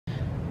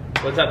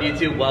What's up,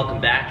 YouTube? Welcome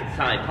back. It's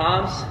Tommy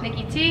Palms.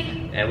 Nikki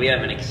T. And we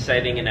have an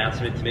exciting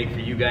announcement to make for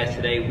you guys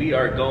today. We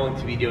are going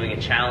to be doing a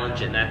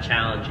challenge, and that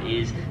challenge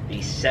is the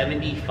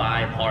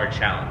 75 Hard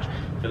Challenge.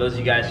 For those of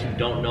you guys who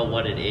don't know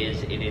what it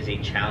is a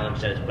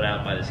challenge that is put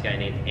out by this guy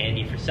named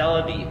Andy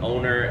Frisella, the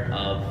owner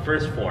of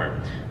First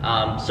Form.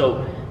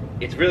 So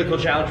it's a really cool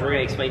challenge. We're going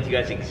to explain to you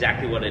guys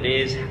exactly what it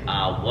is,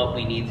 what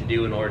we need to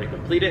do in order to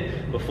complete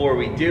it. Before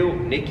we do,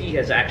 Nikki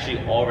has actually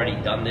already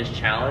done this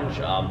challenge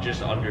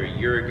just under a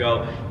year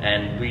ago,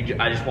 and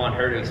I just want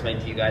her to explain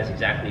to you guys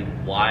exactly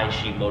why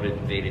she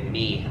motivated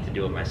me to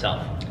do it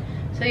myself.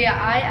 So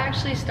yeah, I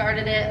actually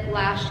started it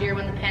last year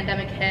when the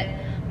pandemic hit.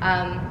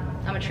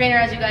 I'm a trainer,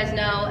 as you guys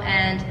know,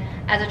 and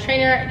as a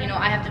trainer, you know,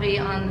 I have to be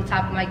on the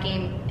top of my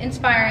game,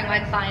 inspiring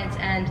my clients,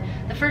 and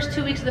the first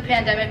 2 weeks of the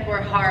pandemic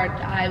were hard.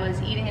 I was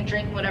eating and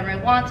drinking whatever I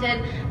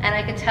wanted, and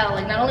I could tell,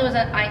 like, not only was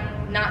I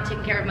not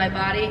taking care of my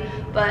body,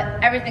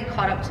 but everything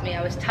caught up to me.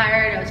 I was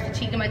tired, I was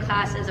fatigued in my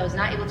classes, I was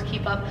not able to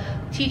keep up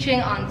teaching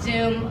on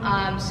Zoom,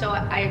 so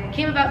I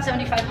came about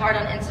 75 Hard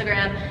on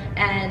Instagram,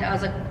 and I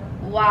was like,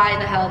 why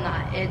the hell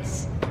not?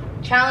 It's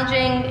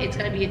challenging, it's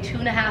gonna be a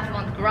 2.5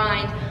 month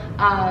grind,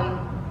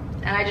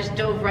 and I just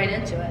dove right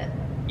into it.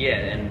 Yeah,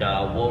 and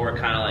what were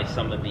kind of like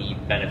some of the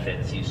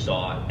benefits you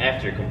saw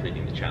after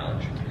completing the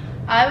challenge?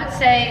 I would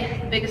say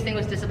the biggest thing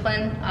was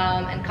discipline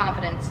and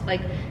confidence.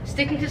 Like,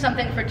 sticking to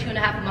something for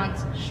 2.5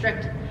 months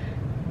strict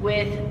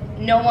with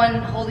no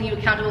one holding you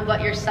accountable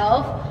but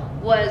yourself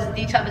was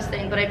the toughest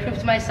thing, but I proved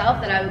to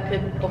myself that I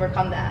could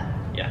overcome that.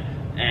 Yeah,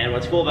 and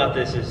what's cool about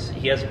this is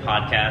he has a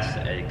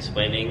podcast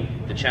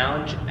explaining the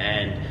challenge,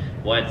 and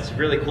what's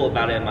really cool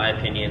about it, in my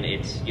opinion,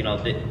 it's, you know,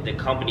 the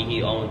company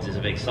he owns is a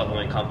big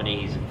supplement company.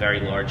 He's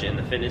very large in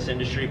the fitness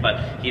industry,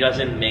 but he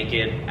doesn't make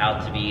it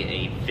out to be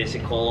a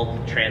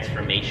physical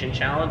transformation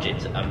challenge.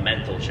 It's a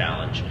mental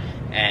challenge.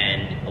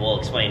 And we'll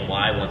explain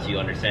why once you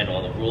understand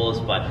all the rules,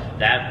 but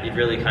that is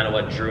really kind of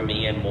what drew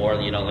me in more.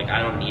 You know, like,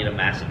 I don't need a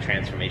massive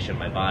transformation of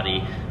my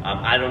body.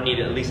 I don't need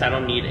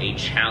a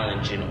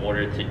challenge in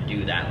order to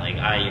do that. Like,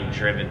 I am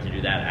driven to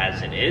do that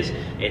as it is.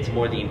 It's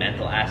more the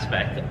mental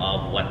aspect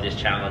of what this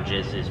challenge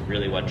is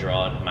really what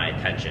drawed my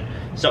attention.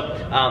 So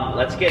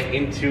let's get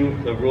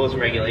into the rules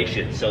and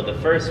regulations. So the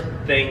first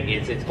thing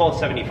is, it's called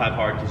 75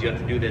 Hard because you have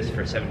to do this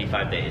for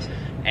 75 days.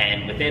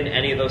 And within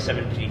any of those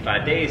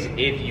 75 days,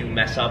 if you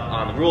mess up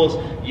on the rules,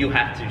 you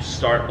have to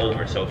start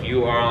over. So if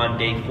you are on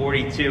day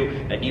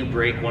 42 and you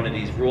break one of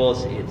these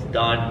rules, it's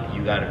done.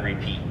 You got to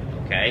repeat.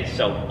 Okay,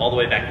 so all the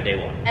way back to day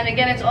 1. And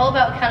again, it's all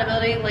about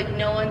accountability. Like,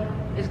 no one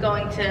is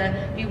going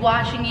to be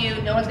watching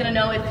you. No one's going to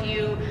know if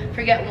you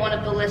forget one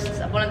of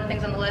the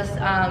things on the list.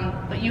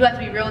 But you have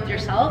to be real with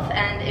yourself.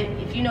 And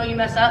if you know you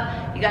mess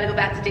up, you got to go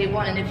back to day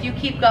 1. And if you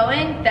keep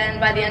going, then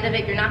by the end of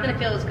it, you're not going to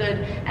feel as good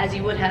as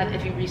you would have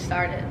if you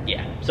restarted.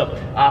 Yeah. So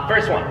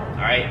first one, all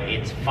right,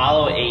 it's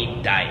follow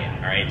a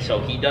diet. All right. So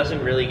he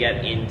doesn't really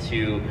get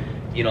into,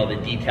 you know, the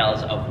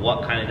details of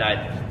what kind of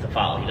diet to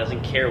follow. He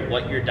doesn't care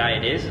what your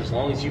diet is. As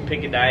long as you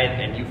pick a diet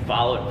and you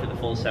follow it for the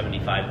full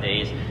 75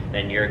 days,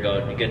 then you're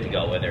good to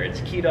go, whether it's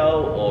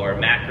keto or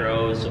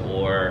macros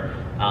or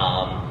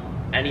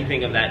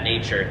anything of that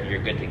nature,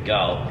 you're good to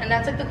go. And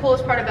that's like the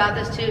coolest part about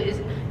this too,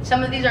 is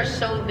some of these are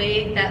so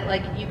vague that,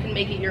 like, you can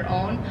make it your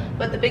own.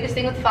 But the biggest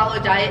thing with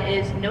follow diet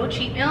is no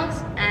cheat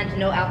meals and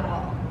no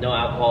alcohol. No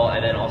alcohol,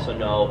 and then also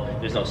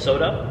there's no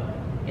soda.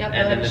 Yep,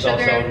 and then there's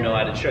also no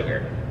added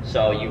sugar.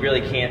 So you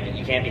really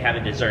can't be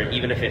having dessert,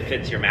 even if it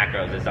fits your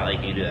macros. It's not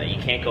like you do that.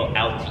 You can't go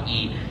out to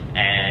eat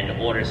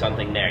and order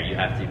something there. You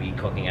have to be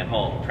cooking at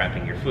home,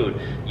 prepping your food.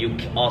 You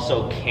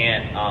also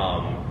can't,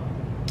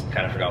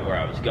 kind of forgot where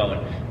I was going,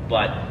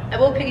 but I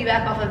will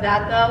piggyback off of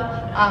that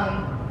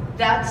though.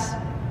 That's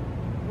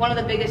one of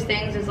the biggest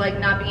things, is like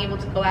not being able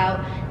to go out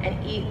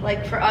and eat.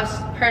 Like, for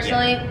us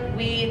personally,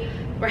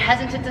 we're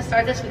hesitant to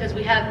start this because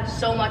we have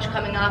so much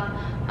coming up,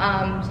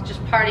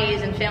 just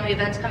parties and family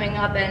events coming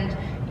up, and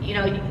you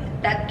know,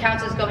 that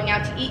counts as going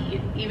out to eat,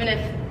 even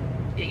if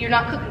you're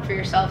not cooking for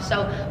yourself.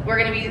 So we're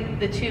gonna be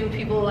the 2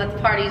 people at the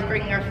parties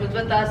bringing our foods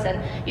with us,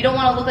 and you don't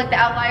wanna look like the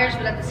outliers,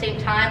 but at the same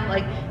time,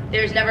 like,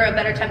 there's never a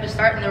better time to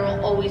start, and there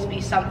will always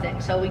be something.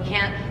 So we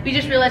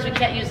just realized we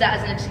can't use that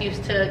as an excuse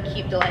to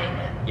keep delaying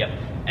it. Yep.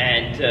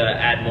 And to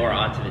add more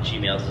onto the cheat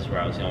meals, is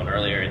where I was going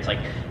earlier. It's like,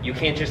 you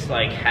can't just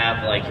like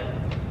have like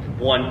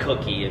one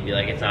cookie and be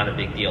like, it's not a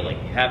big deal. Like,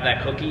 you have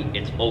that cookie,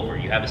 it's over.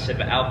 You have a sip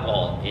of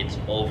alcohol, it's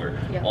over.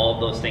 Yep. All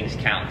those things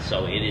count.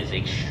 So it is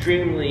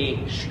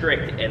extremely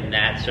strict in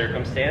that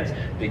circumstance.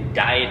 The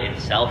diet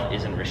itself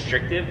isn't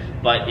restrictive,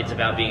 but it's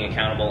about being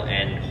accountable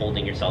and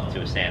holding yourself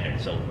to a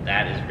standard. So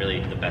that is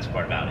really the best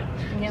part about it.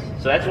 Yep.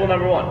 So that's rule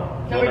number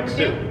 1. Number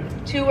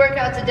 2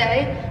 workouts a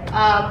day.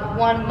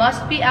 One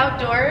must be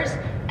outdoors,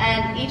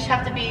 and each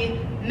have to be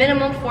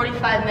minimum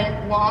 45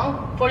 minutes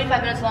long,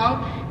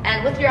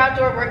 And with your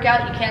outdoor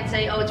workout, you can't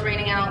say, oh, it's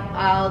raining out,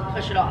 I'll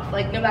push it off.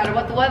 Like, no matter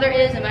what the weather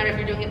is, no matter if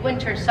you're doing it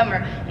winter,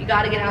 summer, you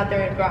got to get out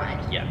there and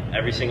grind. Yeah,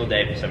 every single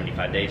day for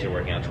 75 days, you're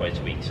working out twice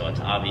a week. So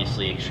it's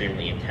obviously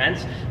extremely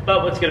intense.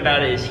 But what's good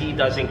about it is he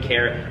doesn't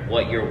care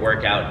what your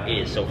workout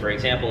is. So for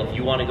example, if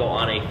you want to go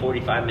on a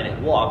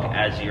 45-minute walk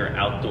as your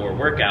outdoor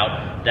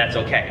workout, that's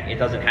okay. It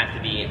doesn't have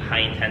to be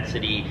high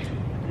intensity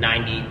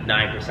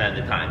 99% of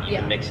the time. You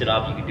can mix it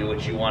up, you can do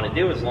what you want to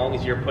do, as long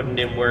as you're putting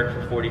in work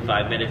for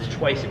 45 minutes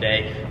twice a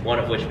day, one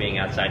of which being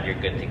outside, you're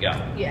good to go.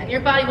 Yeah, and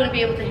your body wouldn't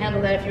be able to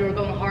handle that if you were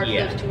going hard for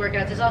those two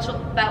workouts. It's also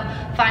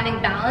about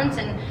finding balance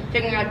and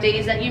figuring out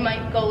days that you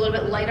might go a little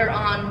bit lighter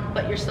on,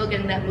 but you're still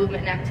getting that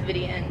movement and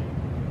activity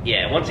in.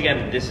 Yeah, and once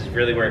again, this is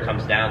really where it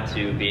comes down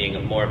to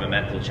being more of a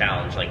mental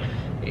challenge. Like,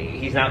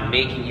 he's not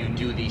making you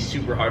do these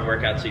super hard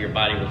workouts so your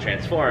body will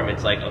transform.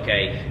 It's like,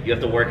 okay, you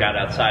have to work out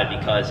outside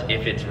because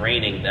if it's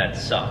raining, that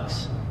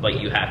sucks,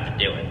 but you have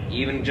to do it.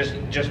 Even just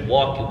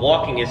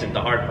walking isn't the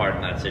hard part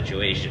in that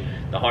situation.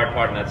 The hard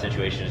part in that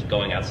situation is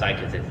going outside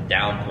because it's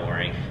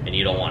downpouring and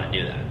you don't want to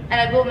do that. And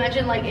I will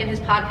mention, like, in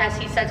his podcast,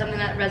 he said something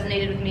that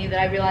resonated with me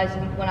that I realized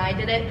when I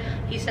did it.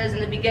 He says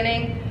in the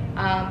beginning,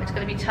 it's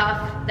going to be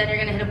tough, then you're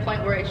going to hit a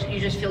point where you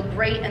just feel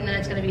great, and then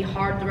it's going to be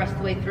hard the rest of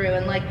the way through.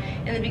 And like,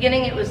 in the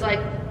beginning it was like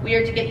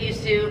weird to get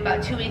used to.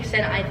 About 2 weeks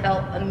in, I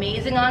felt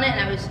amazing on it, and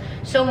I was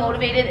so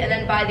motivated, and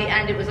then by the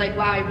end it was like,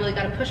 wow, I really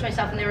got to push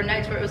myself. And there were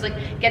nights where it was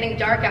like getting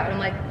dark out, and I'm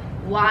like,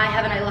 why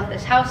haven't I left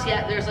this house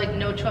yet? There's like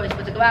no choice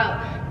but to go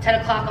out.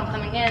 10 o'clock I'm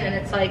coming in, and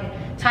it's like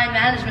time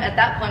management at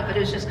that point, but it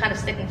was just kind of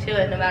sticking to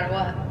it no matter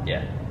what.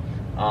 Yeah.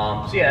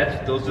 So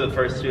yeah, those are the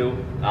first two.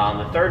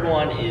 The third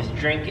one is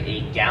drink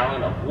a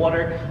gallon of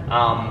water.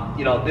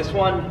 You know, this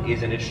one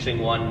is an interesting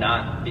one.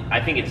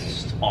 I think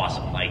it's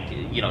awesome. Like,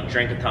 you know,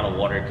 drink a ton of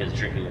water, because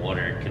drinking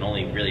water can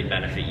only really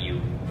benefit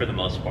you for the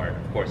most part.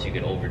 Of course, you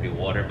could overdo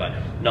water, but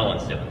no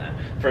one's doing that.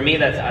 For me,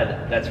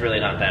 that's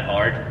really not that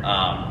hard.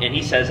 And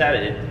he says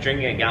that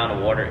drinking a gallon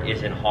of water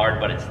isn't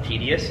hard, but it's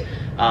tedious.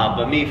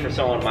 But me, for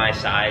someone my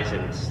size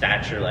and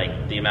stature,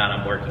 like the amount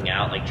I'm working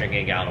out, like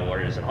drinking a gallon of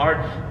water isn't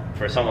hard.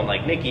 For someone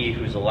like Nikki,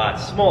 who's a lot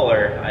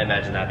smaller, I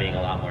imagine that being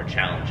a lot more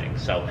challenging.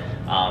 So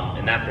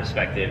in that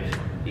perspective,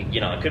 you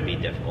know, it could be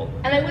difficult.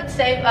 And I would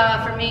say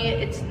for me,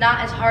 it's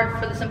not as hard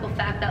for the simple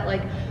fact that,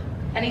 like,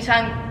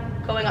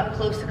 anytime going up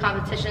close to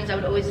competitions, I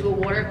would always do a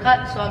water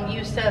cut. So I'm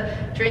used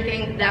to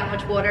drinking that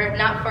much water,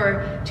 not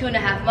for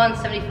 2.5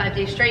 months, 75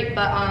 days straight,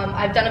 but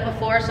I've done it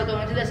before. So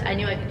going into this, I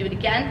knew I could do it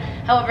again.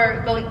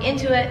 However, going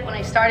into it, when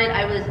I started,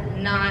 I was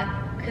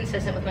not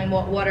consistent with my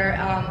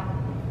water.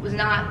 Was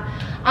not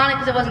on it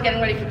because I wasn't getting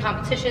ready for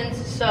competitions,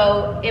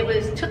 so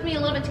it took me a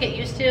little bit to get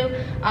used to,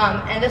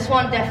 and this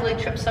one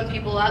definitely trips some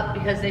people up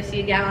because they see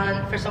a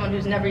gallon. For someone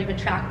who's never even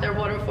tracked their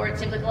water before, it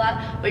seems like a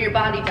lot, but your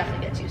body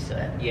definitely gets used to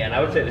it. Yeah, and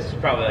I would say this is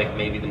probably like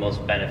maybe the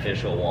most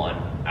beneficial one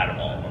out of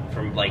all of them.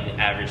 From like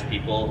average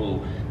people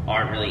who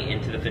aren't really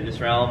into the fitness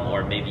realm,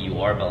 or maybe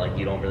you are, but like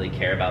you don't really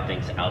care about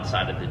things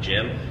outside of the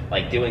gym,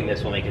 like doing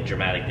this will make a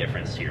dramatic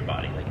difference to your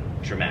body,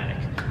 like dramatic.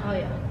 Oh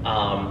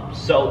yeah.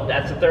 So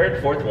that's the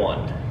third. Fourth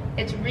one.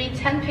 It's read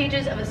 10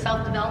 pages of a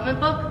self-development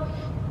book.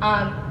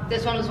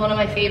 This one was one of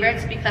my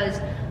favorites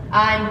because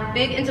I'm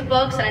big into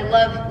books and I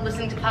love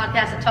listening to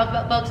podcasts that talk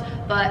about books,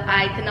 but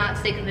I could not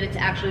stay committed to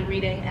actually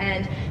reading.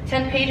 And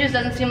 10 pages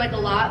doesn't seem like a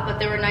lot, but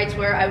there were nights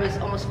where I was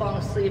almost falling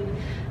asleep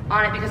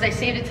on it because I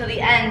saved it till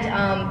the end.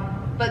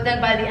 But then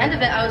by the end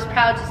of it, I was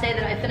proud to say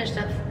that I finished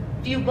a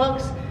few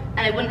books,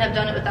 and I wouldn't have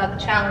done it without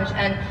the challenge.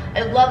 And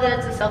I love that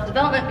it's a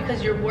self-development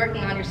because you're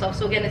working on yourself.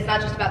 So again, it's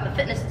not just about the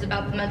fitness, it's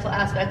about the mental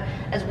aspect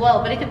as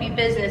well. But it could be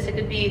business, it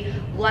could be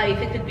life,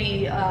 it could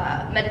be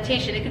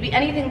meditation, it could be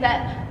anything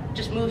that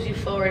just moves you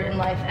forward in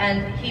life.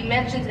 And he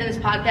mentions in his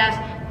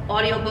podcast,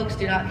 audiobooks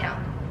do not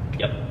count.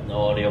 Yep, no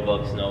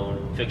audiobooks, no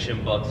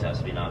fiction books, it has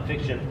to be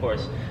nonfiction, of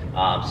course.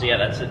 So yeah,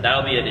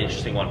 that'll be an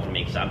interesting one for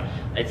me, because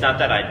it's not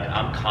that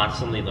I'm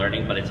constantly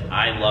learning, but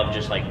I love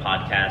just like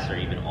podcasts or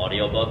even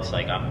audiobooks.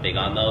 Like, I'm big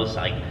on those.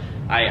 Like,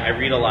 I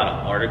read a lot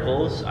of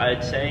articles,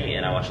 I'd say,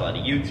 and I watch a lot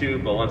of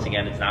YouTube, but once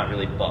again, it's not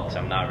really books.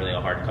 I'm not really a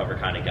hardcover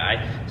kind of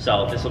guy.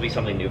 So this will be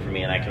something new for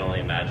me, and I can only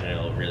imagine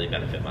it'll really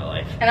benefit my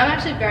life. And I'm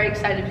actually very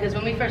excited because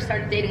when we first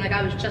started dating, like,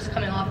 I was just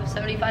coming off of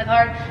 75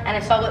 Hard, and I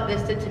saw what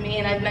this did to me,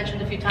 and I've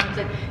mentioned a few times,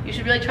 like, you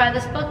should really try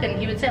this book, and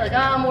he would say, like, oh,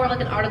 I'm more like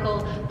an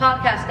article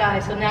podcast guy.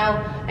 So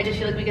now I just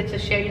feel like we get to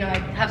share, you know, I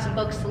have some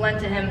books to lend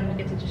to him, and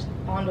we get to just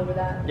bond over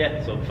that.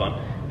 Yeah, so it'll be fun.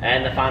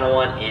 And the final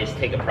one is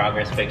take a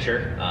progress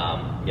picture.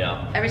 You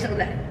know, every single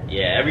day.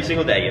 Yeah, every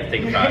single day you have to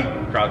take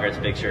a progress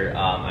picture.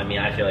 I mean,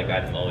 I feel like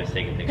I've always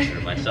taken pictures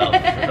of myself,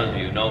 for those of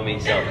you who know me,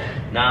 so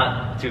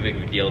not too big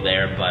of a deal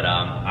there. But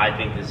I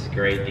think this is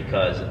great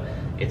because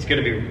it's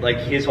going to be, like,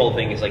 his whole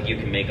thing is, like, you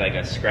can make, like,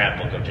 a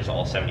scrapbook of just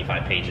all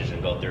 75 pages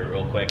and go through it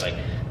real quick. Like,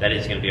 that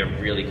is going to be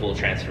a really cool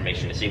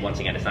transformation to see. Once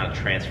again, it's not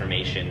a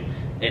transformation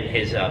in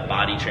his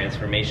body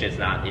transformation. It's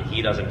not,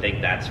 he doesn't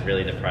think that's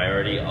really the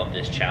priority of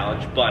this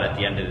challenge, but at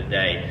the end of the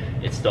day,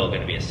 it's still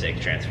going to be a sick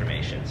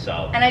transformation.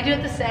 So, and I do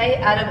have to say,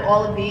 out of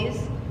all of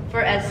these,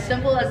 for as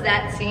simple as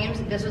that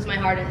seems, this was my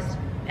hardest.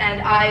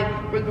 And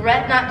I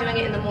regret not doing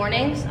it in the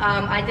mornings.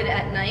 I did it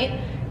at night,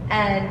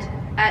 and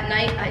at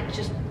night,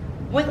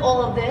 with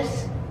all of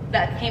this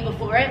that came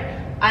before it,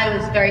 I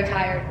was very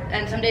tired.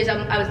 And some days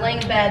I was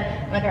laying in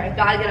bed, I'm like, all right, I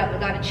gotta get up, I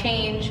gotta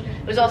change.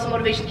 It was also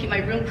motivation to keep my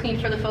room clean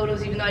for the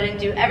photos, even though I didn't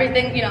do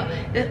everything.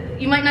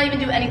 You might not even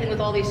do anything with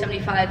all these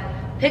 75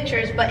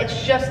 pictures, but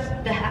it's just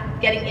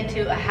getting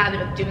into a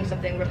habit of doing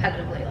something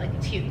repetitively. Like,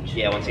 it's huge.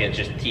 Yeah, once again, it's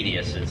just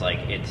tedious. It's like,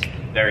 it's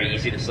very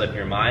easy to slip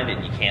your mind,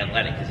 and you can't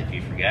let it, because if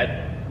you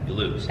forget, you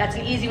lose. That's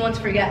an easy one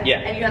to forget. Yeah.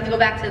 And you have to go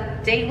back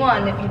to day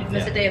one if you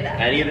miss a day of that.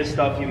 Any of the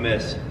stuff you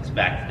miss, it's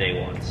back to day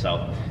one.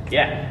 So,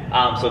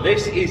 yeah. So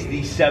this is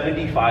the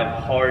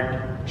 75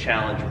 hard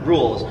challenge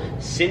rules.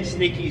 Since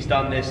Nikki's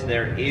done this,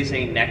 there is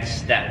a next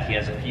step. He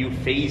has a few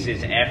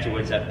phases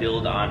afterwards that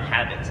build on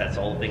habits. That's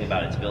the whole thing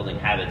about it, it's building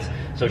habits.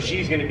 So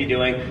she's going to be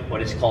doing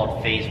what is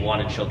called phase 1,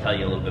 and she'll tell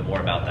you a little bit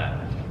more about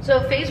that.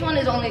 So phase 1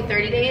 is only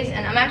 30 days,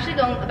 and I'm actually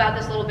going about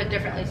this a little bit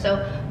differently.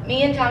 So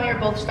me and Tommy are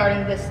both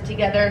starting this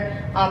together.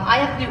 I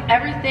have to do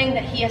everything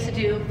that he has to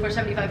do for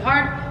 75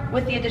 hard,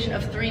 with the addition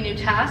of 3 new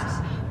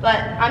tasks. But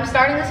I'm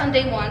starting this on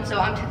day 1, so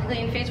I'm technically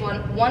in phase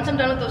 1. Once I'm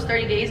done with those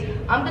 30 days,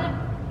 I'm gonna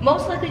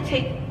most likely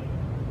take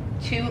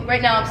 2,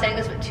 right now I'm saying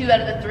this, but 2 out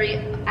of the 3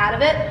 out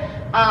of it,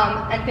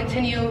 and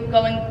continue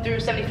going through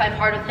 75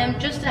 hard with him,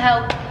 just to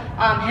help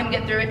him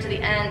get through it to the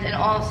end. And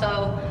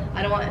also,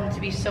 I don't want him to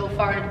be so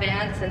far in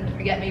advance and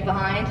forget me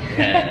behind.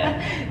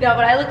 No,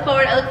 but I look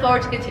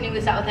forward to continuing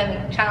this out with him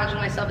and challenging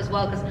myself as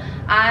well, because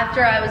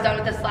after I was done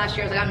with this last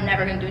year, I was like, I'm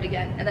never gonna do it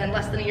again. And then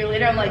less than a year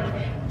later, I'm like,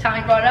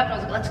 Tommy brought it up, and I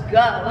was like, let's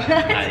go.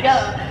 Let's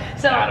go.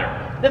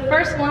 So the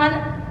first one,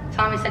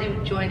 Tommy said he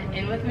would join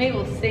in with me.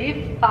 We'll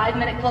see.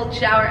 5-minute cold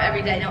shower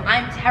every day. Now,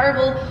 I'm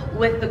terrible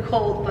with the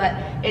cold, but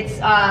it's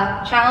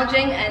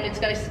challenging, and it's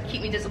gonna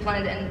keep me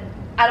disciplined. And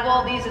out of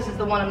all these, this is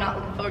the one I'm not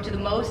looking forward to the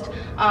most.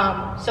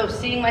 So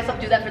seeing myself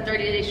do that for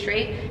 30 days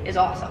straight is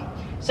awesome.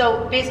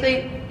 So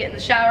basically, get in the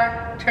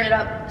shower, turn it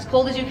up as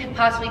cold as you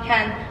possibly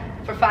can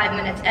for 5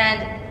 minutes.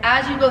 And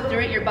as you go through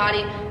it, your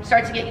body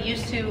starts to get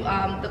used to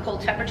the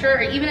cold temperature,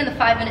 or even in the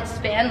 5-minute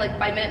span, like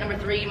by minute number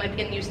 3, you might be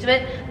getting used to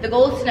it. The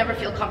goal is to never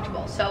feel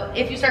comfortable. So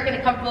if you start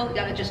getting comfortable, you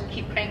gotta just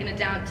keep cranking it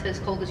down to as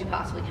cold as you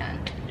possibly can.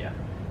 Yeah.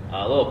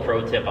 A little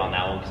pro tip on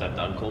that one, because I've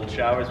done cold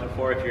showers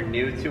before. If you're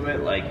new to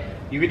it, like,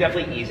 you could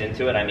definitely ease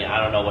into it. I mean, I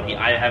don't know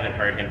I haven't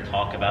heard him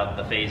talk about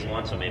the phase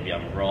 1, so maybe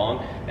I'm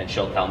wrong, and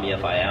she'll tell me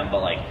if I am,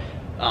 but like,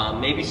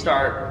 maybe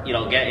start,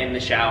 get in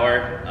the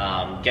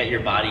shower, get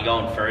your body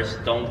going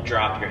first. Don't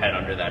drop your head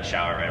under that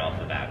shower right off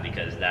the bat,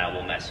 because that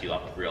will mess you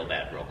up real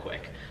bad real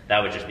quick.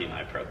 That would just be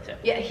my pro tip.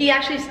 Yeah, he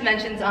actually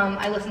mentions,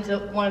 I listened to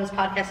one of his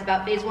podcasts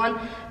about phase 1,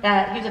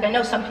 that he was like, I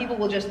know some people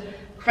will just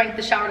crank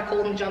the shower to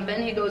cold and jump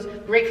in. He goes,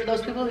 great for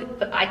those people,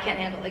 but I can't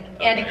handle it.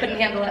 Andy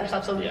couldn't handle that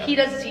himself. So he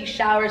does is he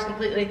showers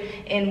completely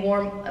in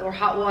warm or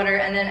hot water,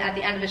 and then at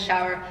the end of his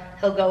shower,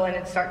 he'll go in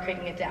and start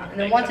cranking it down. And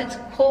then once it's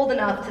cold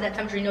enough to that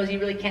temperature he knows he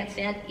really can't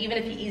stand, even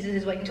if he eases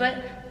his way into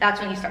it, that's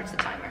when he starts the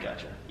timer.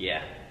 Gotcha.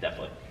 Yeah,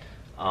 definitely.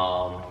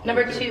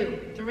 Number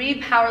 2,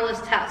 3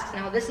 powerless tasks.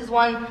 Now this is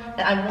one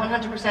that I'm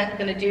 100%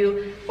 gonna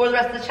do for the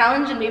rest of the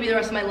challenge, and maybe the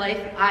rest of my life.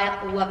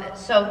 I love it.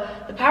 So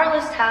the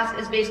powerless task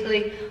is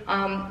basically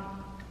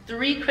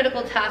 3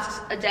 critical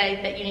tasks a day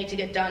that you need to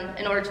get done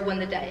in order to win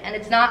the day. And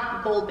it's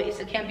not goal-based.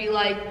 It can't be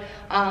like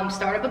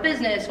start up a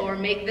business or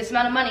make this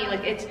amount of money.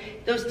 Like, it's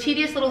those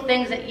tedious little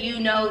things that you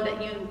know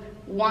that you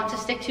want to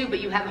stick to, but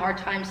you have a hard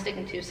time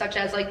sticking to, such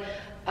as like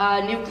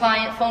a new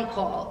client phone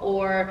call,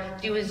 or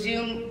do a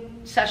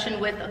Zoom session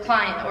with a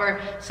client,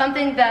 or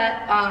something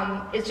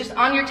that is just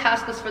on your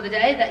task list for the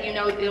day that you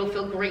know it'll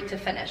feel great to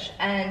finish.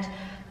 And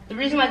the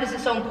reason why this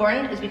is so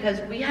important is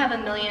because we have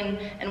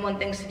 1,000,001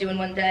 things to do in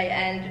one day,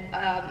 and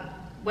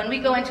when we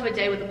go into a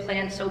day with a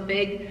plan so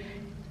big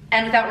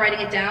and without writing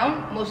it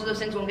down, most of those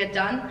things won't get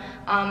done.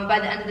 By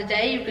the end of the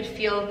day, you could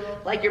feel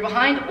like you're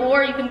behind,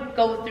 or you can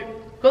go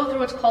through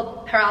what's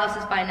called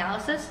paralysis by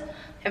analysis.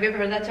 Have you ever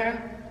heard that term?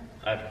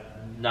 I'm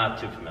not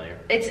too familiar.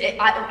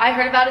 I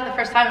heard about it the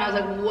first time, and I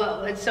was like,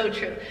 whoa, it's so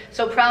true.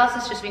 So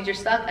paralysis just means you're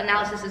stuck.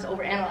 Analysis is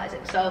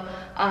overanalyzing. So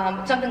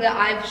it's something that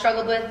I've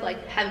struggled with,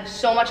 like having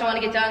so much I want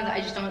to get done that I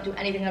just don't do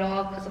anything at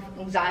all because of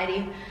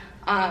anxiety.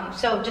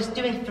 So just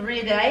doing 3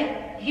 a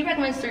day. He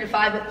recommends 3 to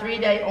 5, but 3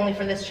 a day only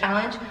for this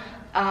challenge.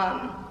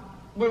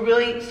 We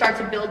really start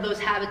to build those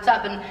habits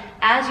up, and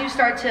as you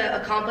start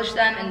to accomplish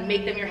them and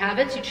make them your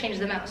habits, you change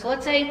them out. So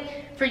let's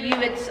say for you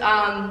it's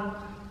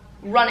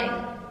running.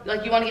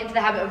 Like, you want to get into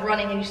the habit of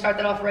running, and you start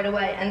that off right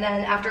away, and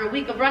then after a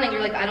week of running, you're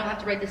like, I don't have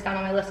to write this down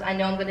on my list. I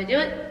know I'm going to do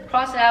it.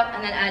 Cross it out,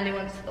 and then add new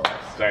ones to the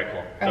list. Very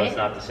cool. Right? So it's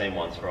not the same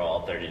ones for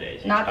all 30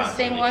 days. Not the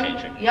same one.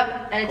 Changing.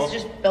 Yep, and Cool. it's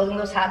just building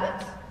those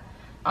habits.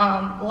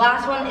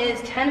 Last one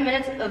is 10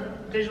 minutes of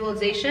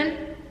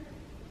visualization.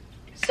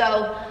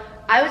 So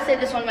I would say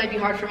this one might be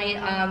hard for me.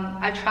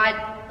 I've tried,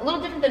 a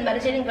little different than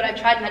meditating, but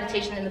I've tried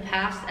meditation in the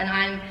past, and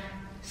I'm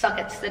suck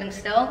at sitting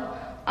still.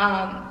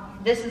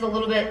 This is a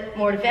little bit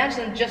more advanced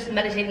than just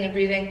meditating and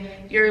breathing.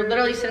 You're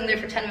literally sitting there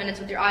for 10 minutes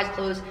with your eyes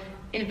closed,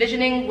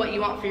 envisioning what you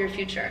want for your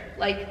future.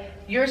 Like,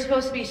 you're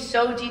supposed to be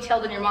so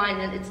detailed in your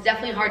mind, and it's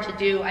definitely hard to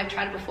do. I've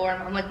tried it before,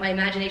 and I'm like, my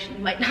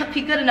imagination might not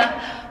be good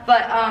enough,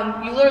 but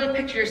you literally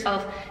picture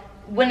yourself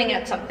winning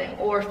at something,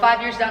 or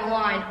 5 years down the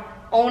line,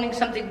 owning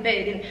something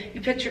big, and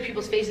you picture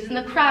people's faces in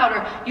the crowd,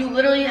 or you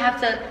literally have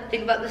to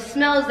think about the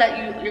smells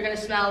that you're gonna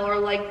smell, or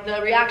like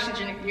the reactions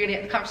you're gonna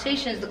get, the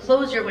conversations, the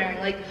clothes you're wearing,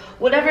 like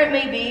whatever it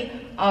may be,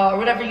 or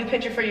whatever you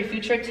picture for your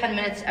future, 10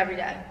 minutes every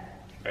day.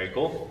 Very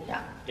cool.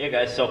 Yeah. Yeah,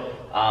 guys, so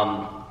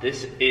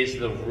this is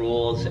the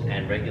rules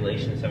and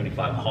regulations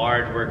 75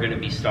 hard. We're going to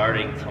be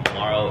starting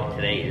tomorrow.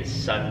 Today is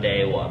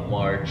Sunday, what,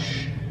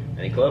 March,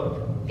 any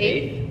clue?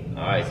 8th.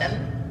 All right.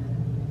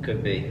 7th.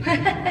 Could be.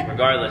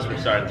 Regardless, we're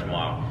starting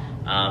tomorrow.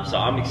 So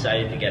I'm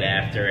excited to get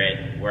after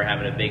it. We're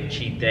having a big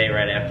cheat day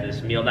right after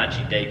this meal. Not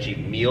cheat day, cheat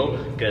meal,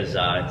 because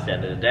it's the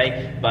end of the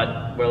day.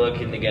 But we're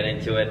looking to get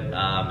into it,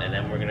 and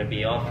then we're going to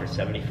be off for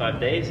 75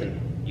 days, and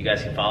you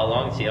guys can follow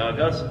along and see how it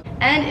goes.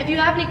 And if you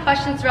have any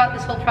questions throughout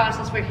this whole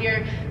process, we're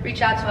here.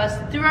 Reach out to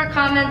us through our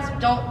comments.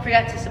 Don't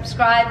forget to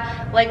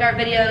subscribe, like our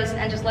videos,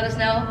 and just let us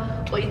know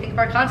what you think of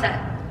our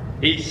content.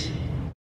 Peace.